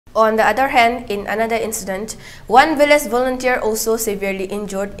On the other hand, in another incident, one village volunteer also severely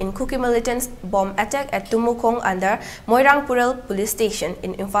injured in Kuki Militant's bomb attack at Tumukhong under Moirangpurel police station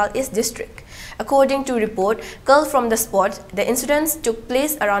in Imphal East district. According to report culled from the spot, the incidents took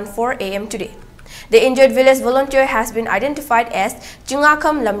place around 4 a.m. today. The injured village volunteer has been identified as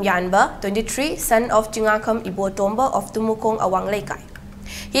Tumukhong Lamyanba, 23, son of Tumukhong Ibotomba of Tumukhong Awang Laikai.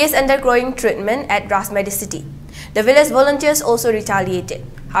 He is undergoing treatment at Rasmedi city. The village volunteers also retaliated.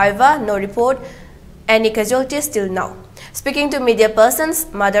 However, no report any casualties till now. Speaking to media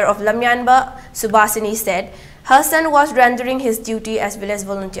persons, mother of Lamyanba, Subhasini, said her son was rendering his duty as village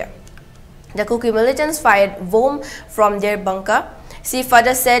volunteer. The Kuki militants fired bomb from their bunker. She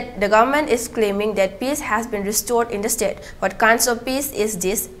further said the government is claiming that peace has been restored in the state. What kinds of peace is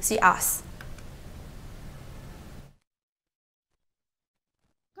this? She asked.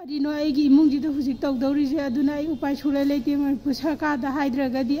 Kadino aigi imungji da hujik tawdawri je aduna ai upai chula leite Manipur sarkar da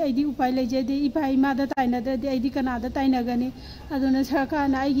haidragadi aidi upai lejede ipai ma da tainada de aidi kana da tainagani aduna sarkar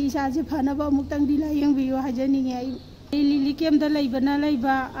na aigi isa je phanaba muktang di layengbiyo hajaninge ai ELITETV da laibana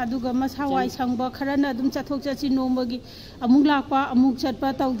laiba aduga masawai sangba kharana adum chathok chachi nomagi amuk lakpa amuk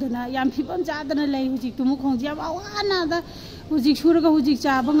chatpa tawdana yam phibam chadana lai hujik Tumukhong jam awana da hujik suraga hujik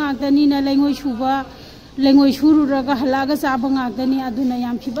chaba ngakdani na laingoi shuba Lengoi shuru raga halaga sabang agani aduna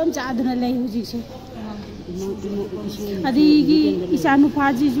yam phibam chadana lei hujikse adigi isanu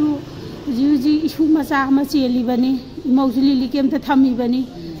phaji ju juji isu macha ma cheli bani imojuli likem ta thami bani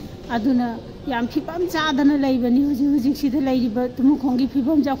aduna yam phibam chadana lei bani hujik sida leiba Tumukhong gi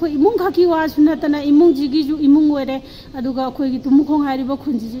phibam ja khoi imung khaki wa sunatana imung jigi ju imung were aduga khoi gi Tumukhong hariba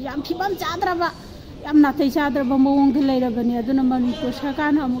khunji ju yam phibam chadraba yam natai chadraba mawong de leira bani aduna Manipur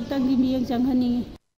sarkar na amuk tangi miyeng changhani